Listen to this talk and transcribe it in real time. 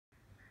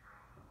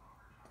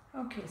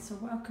Okay, so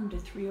welcome to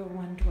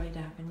 301 Dwight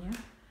Avenue,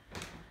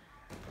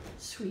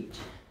 Suite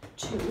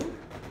 2,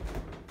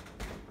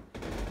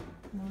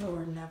 the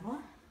lower level.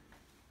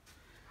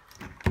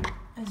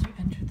 As you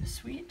enter the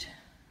suite,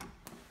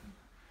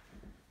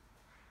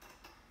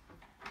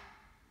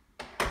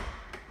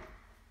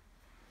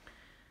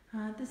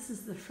 this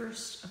is the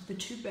first of the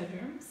 2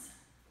 bedrooms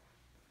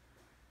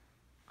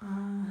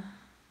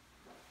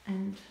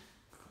and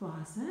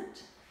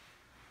closet.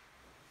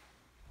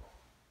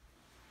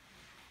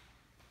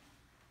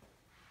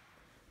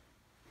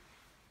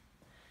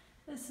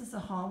 This is the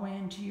hallway,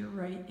 and to your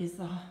right is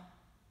the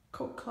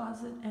coat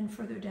closet, and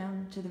further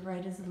down to the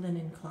right is the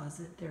linen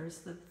closet. There's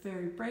the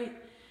very bright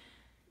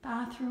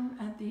bathroom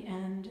at the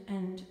end,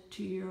 and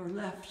to your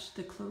left,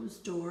 the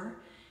closed door,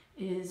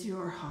 is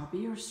your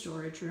hobby or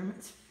storage room.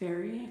 It's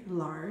very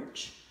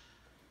large.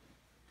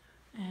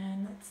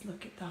 And let's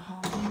look at the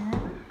hallway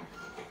room.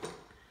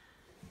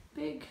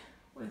 Big,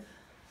 with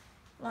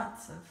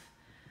lots of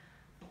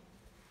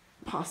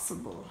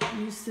possible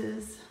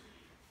uses.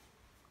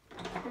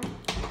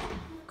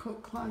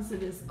 Coat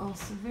closet is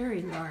also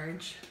very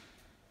large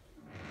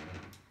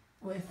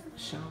with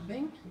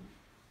shelving.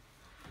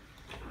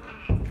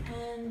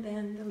 And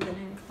then the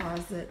linen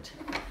closet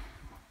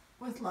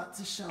with lots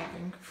of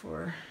shelving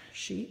for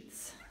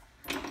sheets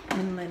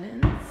and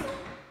linens.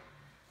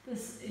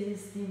 This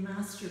is the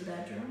master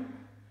bedroom.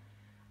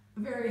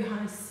 Very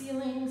high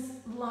ceilings,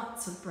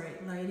 lots of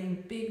bright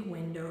lighting, big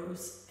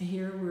windows.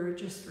 Here we're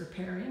just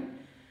repairing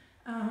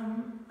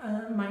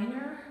a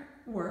minor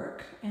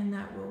work, and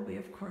that will be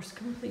of course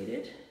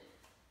completed.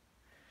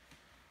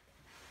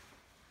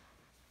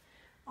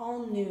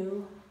 All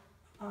new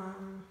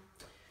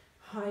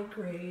high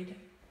grade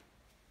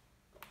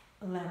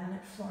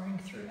laminate flooring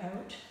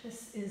throughout.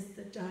 This is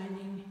the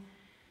dining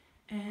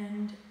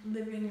and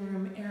living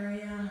room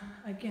area.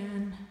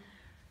 Again,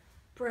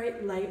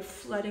 bright light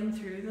flooding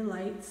through the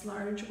lights,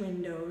 large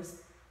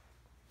windows.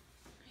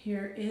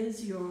 Here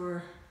is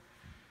your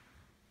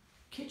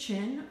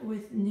kitchen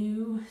with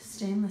new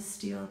stainless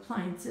steel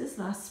appliances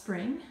last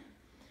spring,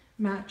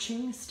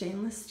 matching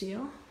stainless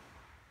steel.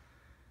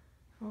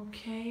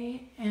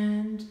 Okay,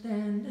 and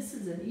then this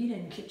is an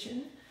eat-in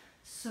kitchen,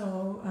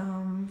 so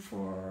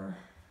for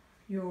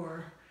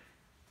your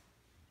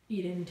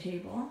eat-in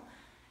table.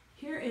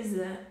 Here is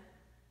the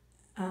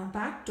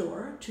back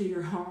door to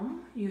your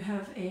home. You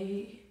have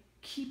a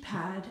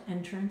keypad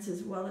entrance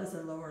as well as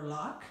a lower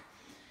lock,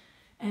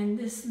 and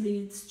this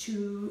leads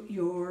to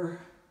your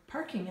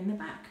parking in the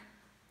back.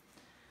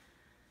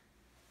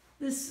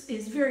 This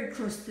is very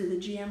close to the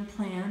GM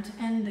plant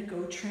and the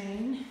GO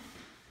train.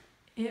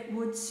 It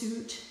would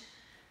suit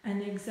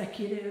an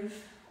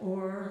executive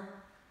or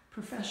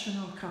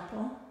professional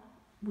couple.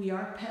 We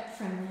are pet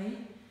friendly.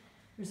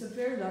 There's a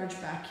very large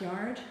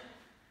backyard.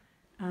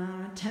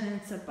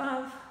 Tenants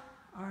above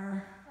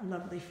are a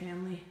lovely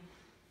family.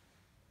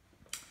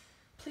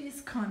 Please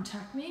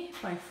contact me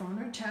by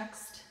phone or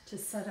text to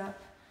set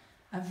up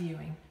a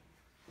viewing.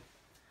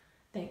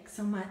 Thanks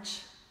so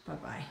much.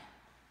 Bye-bye.